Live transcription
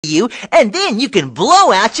you, and then you can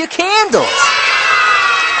blow out your candles.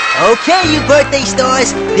 Okay, you birthday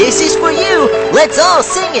stars, this is for you. Let's all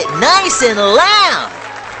sing it nice and loud.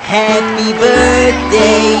 Happy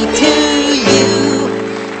birthday to you.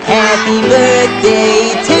 Happy birthday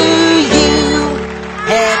to you.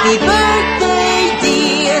 Happy birthday,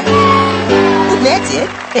 dear. And that's it.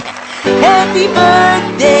 Happy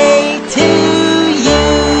birthday to you.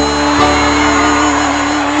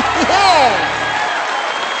 Yeah.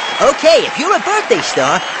 Okay, if you're a birthday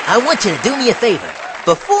star, I want you to do me a favor.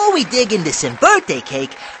 Before we dig into some birthday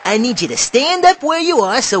cake, I need you to stand up where you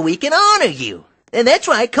are so we can honor you. And that's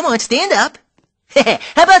right, come on, stand up.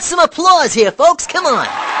 How about some applause here, folks? Come on.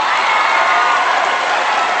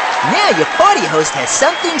 Now your party host has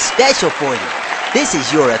something special for you. This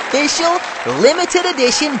is your official, limited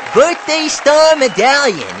edition Birthday Star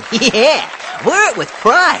Medallion. Yeah, wear it with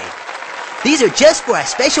pride. These are just for our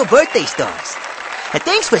special birthday stars. And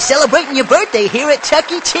thanks for celebrating your birthday here at Chuck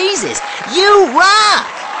E. Cheese's. You rock!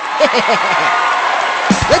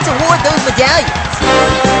 Let's award those medallions.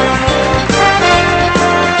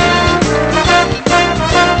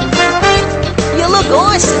 You look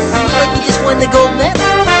awesome. You look like you just won the gold medal.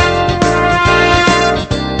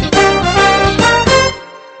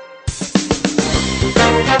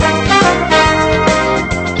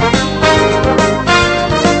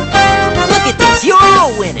 Look at this. You're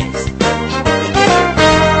all winners.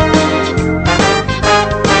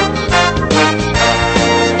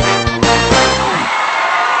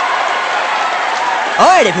 All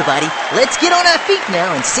right, everybody, let's get on our feet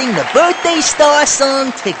now and sing the Birthday Star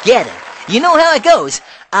song together. You know how it goes.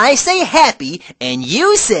 I say happy, and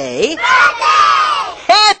you say... Birthday!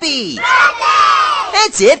 Happy! Birthday!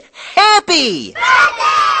 That's it, happy!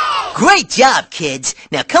 Birthday! Great job, kids.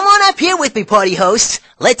 Now come on up here with me, party hosts.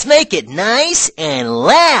 Let's make it nice and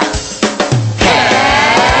loud.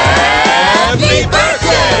 Happy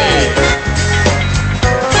birthday!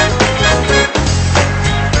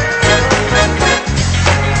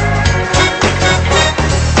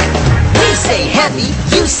 Say happy,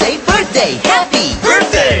 you say birthday. Happy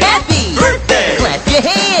birthday. Happy birthday. Clap your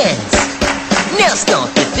hands. Now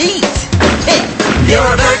stomp your feet. Hey.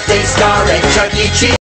 You're a birthday star at Chuck E. Cheese.